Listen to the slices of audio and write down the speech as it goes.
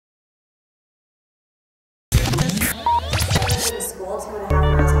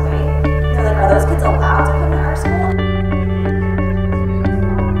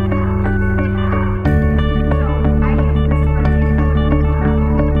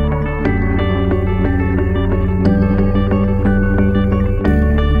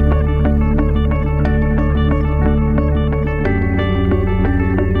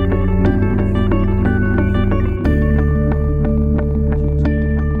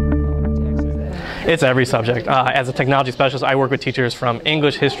It's every subject. As a technology specialist, I work with teachers from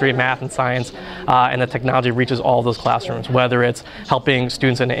English, history, math, and science, and the technology reaches all of those classrooms, whether it's helping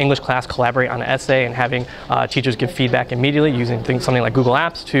students in an English class collaborate on an essay and having teachers give feedback immediately using something like Google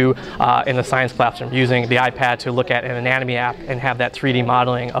Apps, to in the science classroom using the iPad to look at an anatomy app and have that 3D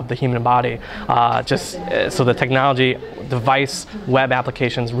modeling of the human body. So the technology, device, web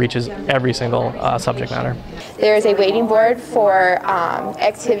applications reaches every single subject matter. There is a waiting board for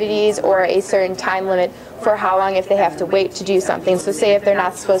activities or a certain time limit for how long if they have to wait to do something. So say if they're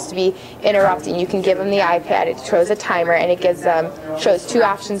not supposed to be interrupting, you can give them the iPad. It shows a timer and it shows two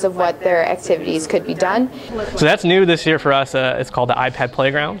options of what their activities could be done. So that's new this year for us. It's called the iPad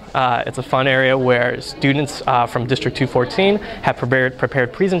Playground. It's a fun area where students from District 214 have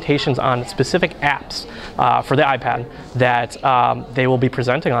prepared presentations on specific apps for the iPad that they will be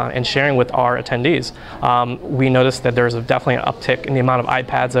presenting on and sharing with our attendees. We noticed that there's definitely an uptick in the amount of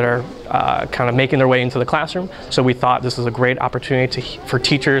iPads that are kind of making their way into the classroom, so we thought this was a great opportunity for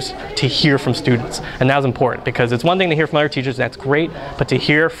teachers to hear from students, and that was important because it's one thing to hear from other teachers, that's great, but to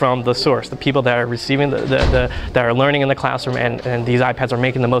hear from the source, the people that are receiving that are learning in the classroom, and these iPads are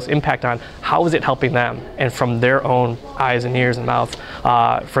making the most impact on, how is it helping them, and from their own eyes and ears and mouths,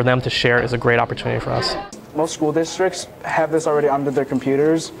 for them to share is a great opportunity for us. Most school districts have this already under their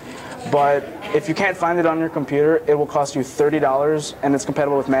computers, but if you can't find it on your computer, it will cost you $30, and it's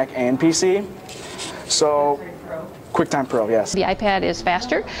compatible with Mac and PC. So, QuickTime Pro, yes. The iPad is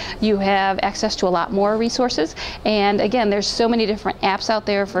faster. You have access to a lot more resources, and again, there's so many different apps out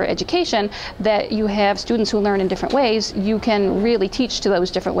there for education that you have students who learn in different ways. You can really teach to those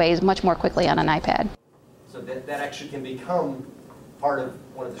different ways much more quickly on an iPad. So that actually can become part of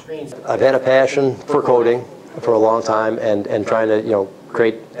one of the screens. I've had a passion for coding for a long time, and trying to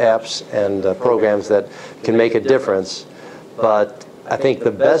create apps and programs that can make a difference. But I think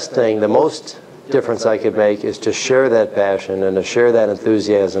the best thing, the most difference I could make, is to share that passion and to share that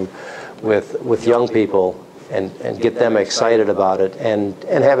enthusiasm with young people and get them excited about it, and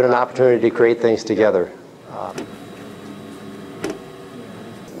having an opportunity to create things together.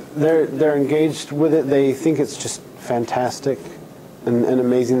 They're engaged with it. They think it's just fantastic and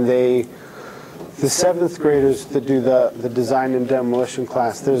amazing. The 7th graders that do the design and demolition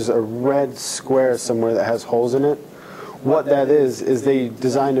class, there's a red square somewhere that has holes in it. What that is they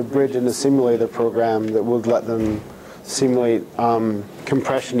designed a bridge in a simulator program that would let them simulate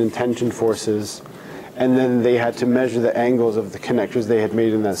compression and tension forces, and then they had to measure the angles of the connectors they had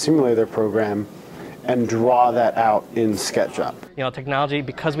made in that simulator program and draw that out in SketchUp. Technology,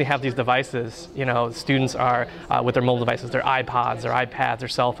 because we have these devices, students are with their mobile devices, their iPods, their iPads, their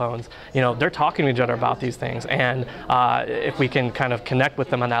cell phones, they're talking to each other about these things, and if we can kind of connect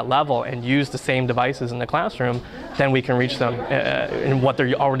with them on that level and use the same devices in the classroom, then we can reach them in what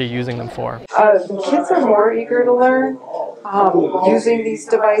they're already using them for. Kids are more eager to learn. Using these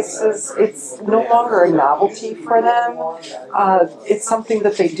devices, it's no longer a novelty for them. It's something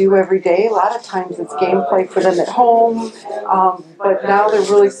that they do every day. A lot of times it's gameplay for them at home, but now they're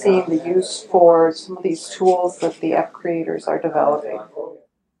really seeing the use for some of these tools that the app creators are developing.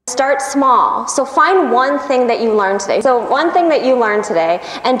 Start small. So find one thing that you learned today. So one thing that you learned today,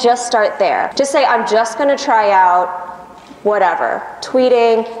 and just start there. Just say, I'm just going to try out whatever.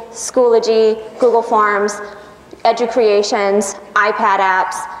 Tweeting, Schoology, Google Forms, Educreations, iPad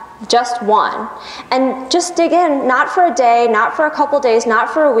apps, just one. And just dig in, not for a day, not for a couple days, not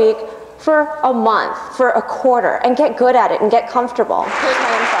for a week, for a month, for a quarter, and get good at it and get comfortable. Here's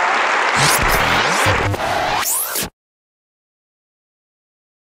my info.